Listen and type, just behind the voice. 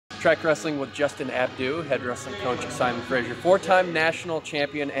Track Wrestling with Justin Abdou, head wrestling coach of Simon Fraser. Four-time national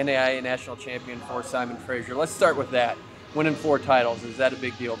champion, NAIA national champion for Simon Fraser. Let's start with that. Winning 4 titles, is that a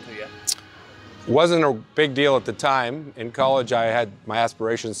big deal to you? Wasn't a big deal at the time. In college, I had my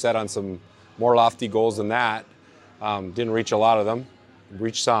aspirations set on some more lofty goals than that. Didn't reach a lot of them,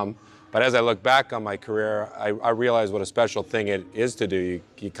 reached some. But as I look back on my career, I realized what a special thing it is to do.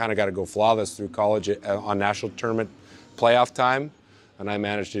 You kind of got to go flawless through college on national tournament playoff time. And I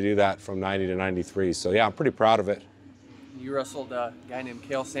managed to do that from 90 to 93. So yeah, I'm pretty proud of it. You wrestled a guy named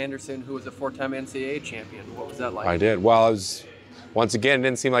Cale Sanderson, who was a 4-time NCAA champion. What was that like? I did. Well, once again, it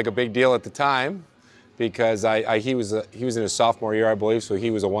didn't seem like a big deal at the time because he was in his sophomore year, I believe, so he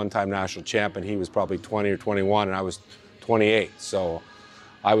was a 1-time national champ, and he was probably 20 or 21, and I was 28. So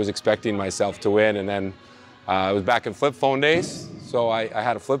I was expecting myself to win, and then it was back in flip phone days, so I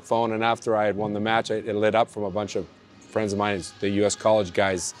had a flip phone, and after I had won the match, it lit up from a bunch of friends of mine, the U.S. college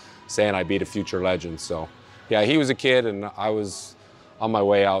guys, saying I beat a future legend. So yeah, he was a kid, and I was on my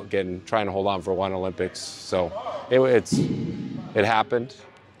way out trying to hold on for one Olympics. So it happened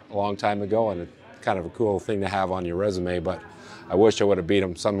a long time ago, and it's kind of a cool thing to have on your resume, but I wish I would have beat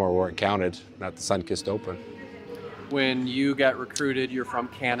him somewhere where it counted, not the Sunkist Open. When you got recruited, you're from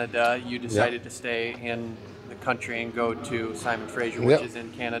Canada, you decided to stay in the country and go to Simon Fraser, which is in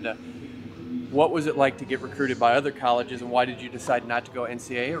Canada. What was it like to get recruited by other colleges, and why did you decide not to go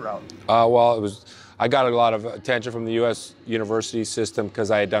NCAA route? Well, I got a lot of attention from the U.S. university system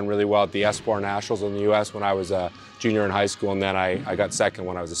because I had done really well at the S4 Nationals in the U.S. when I was a junior in high school, and then I got second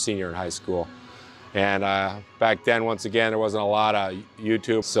when I was a senior in high school. And back then, once again, there wasn't a lot of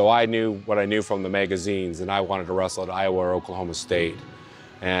YouTube, so I knew what I knew from the magazines, and I wanted to wrestle at Iowa or Oklahoma State.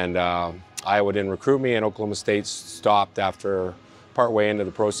 And Iowa didn't recruit me, and Oklahoma State stopped after partway into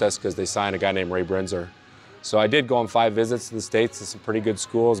the process because they signed a guy named Ray Brinzer. So I did go on 5 visits to the States to some pretty good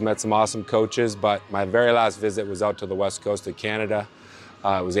schools, met some awesome coaches, but my very last visit was out to the west coast of Canada.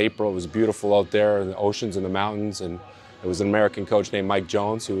 It was April, it was beautiful out there, in the oceans and the mountains, and it was an American coach named Mike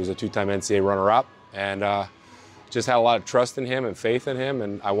Jones, who was a 2-time NCAA runner-up, and just had a lot of trust in him and faith in him,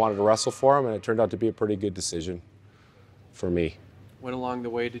 and I wanted to wrestle for him, and it turned out to be a pretty good decision for me. When along the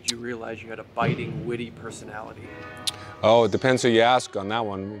way did you realize you had a biting, witty personality? Oh, it depends who you ask on that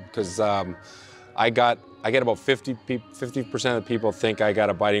one, because I get about 50% of the people think I got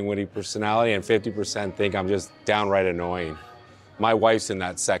a biting, witty personality, and 50% think I'm just downright annoying. My wife's in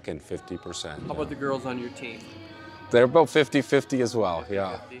that second 50%. How about the girls on your team? They're about 50-50 as well,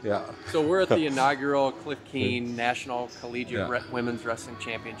 yeah. 50? Yeah. So we're at the inaugural Cliff Keen National Collegiate Women's Wrestling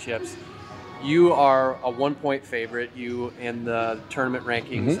Championships. You are a 1-point favorite. You, in the tournament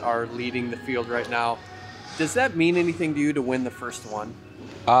rankings, are leading the field right now. Does that mean anything to you to win the first one?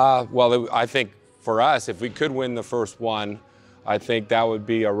 Well, I think for us, if we could win the first one, I think that would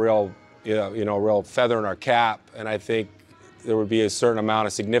be a real, real feather in our cap, and I think there would be a certain amount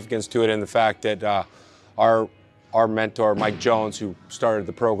of significance to it in the fact that our mentor, Mike Jones, who started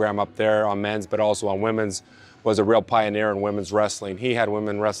the program up there on men's but also on women's, was a real pioneer in women's wrestling. He had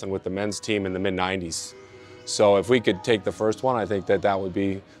women wrestling with the men's team in the mid-90s. So if we could take the first one, I think that would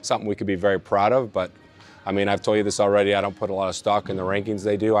be something we could be very proud of. But I mean, I've told you this already, I don't put a lot of stock in the rankings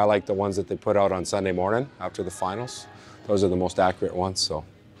they do. I like the ones that they put out on Sunday morning after the finals. Those are the most accurate ones, so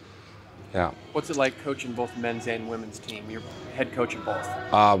yeah. What's it like coaching both men's and women's team? You're head coaching both.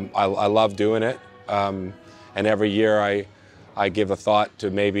 I love doing it. And every year I give a thought to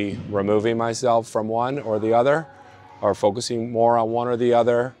maybe removing myself from one or the other, or focusing more on one or the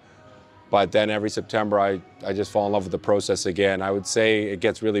other. But then every September I just fall in love with the process again. I would say it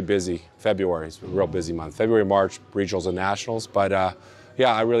gets really busy. February is a real busy month. February, March, regionals and nationals. But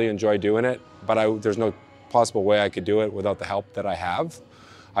yeah, I really enjoy doing it. But there's no possible way I could do it without the help that I have.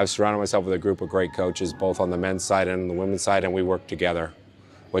 I've surrounded myself with a group of great coaches, both on the men's side and the women's side, and we work together,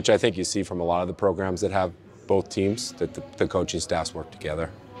 which I think you see from a lot of the programs that have both teams, that the coaching staffs work together.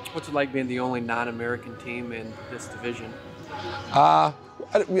 What's it like being the only non-American team in this division?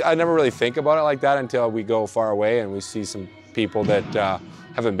 I never really think about it like that until we go far away and we see some people that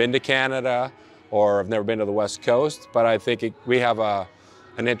haven't been to Canada or have never been to the West Coast. But I think we have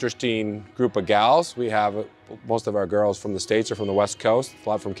an interesting group of gals. We have most of our girls from the States are from the West Coast, a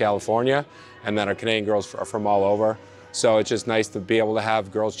lot from California, and then our Canadian girls are from all over. So it's just nice to be able to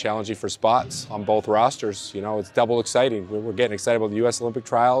have girls challenging for spots on both rosters. You know, it's double exciting. We're getting excited about the U.S. Olympic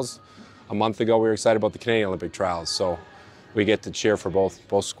trials. A month ago, we were excited about the Canadian Olympic trials. So we get to cheer for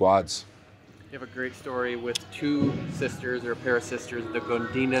both squads. You have a great story with 2 sisters, or a pair of sisters, the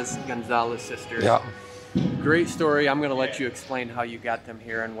Gondinas Gonzalez sisters. Yeah. Great story. I'm going to let you explain how you got them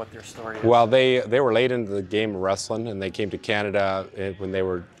here and what their story is. Well, they were late into the game of wrestling, and they came to Canada when they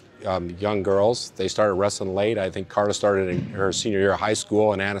were young girls. They started wrestling late. I think Carla started in her senior year of high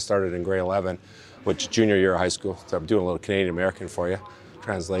school, and Anna started in grade 11, which is junior year of high school. So I'm doing a little Canadian American for you,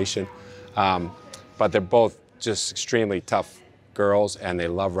 translation. But they're both just extremely tough girls, and they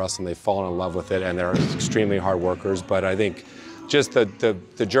love wrestling. They've fallen in love with it, and they're extremely hard workers. But I think just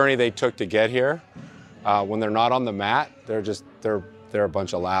the journey they took to get here, when they're not on the mat, they're a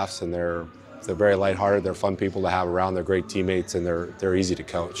bunch of laughs, and they're very lighthearted. They're fun people to have around. They're great teammates, and they're easy to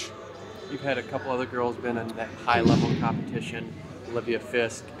coach. You've had a couple other girls been in that high-level competition, Olivia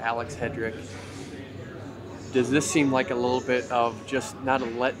Fisk, Alex Hedrick. Does this seem like a little bit of just not a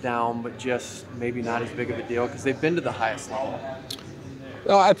letdown, but just maybe not as big of a deal because they've been to the highest level?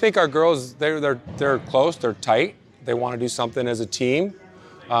 No, I think our girls, they're close, they're tight. They want to do something as a team.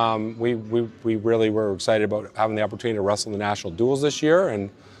 We really were excited about having the opportunity to wrestle in the national duels this year, and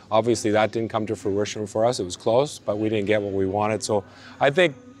obviously that didn't come to fruition for us. It was close, but we didn't get what we wanted. So I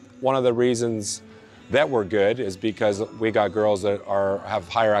think one of the reasons that we're good is because we got girls that have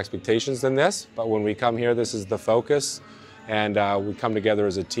higher expectations than this, but when we come here, this is the focus, and we come together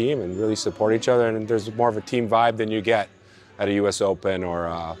as a team and really support each other, and there's more of a team vibe than you get at a US Open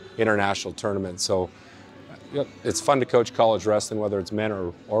or international tournament. So it's fun to coach college wrestling, whether it's men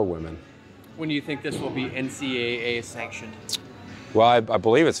or women. When do you think this will be NCAA sanctioned? Well, I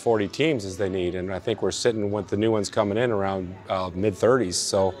believe it's 40 teams as they need, and I think we're sitting with the new ones coming in around mid-30s.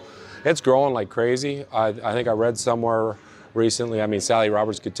 So it's growing like crazy. I think I read somewhere recently, I mean, Sally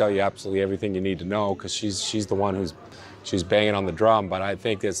Roberts could tell you absolutely everything you need to know because she's the one she's banging on the drum, but I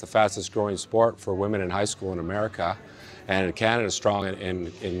think it's the fastest growing sport for women in high school in America, and Canada's strong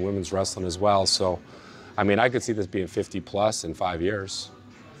in women's wrestling as well. So, I mean, I could see this being 50 plus in 5 years.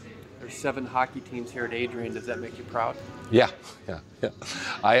 There's 7 hockey teams here at Adrian. Does that make you proud? Yeah.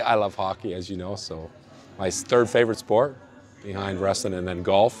 I love hockey, as you know, so my 3rd favorite sport behind wrestling, and then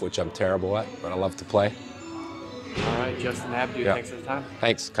golf, which I'm terrible at, but I love to play. All right, Justin, Abdou, thanks for the time.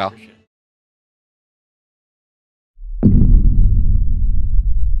 Thanks, Kyle.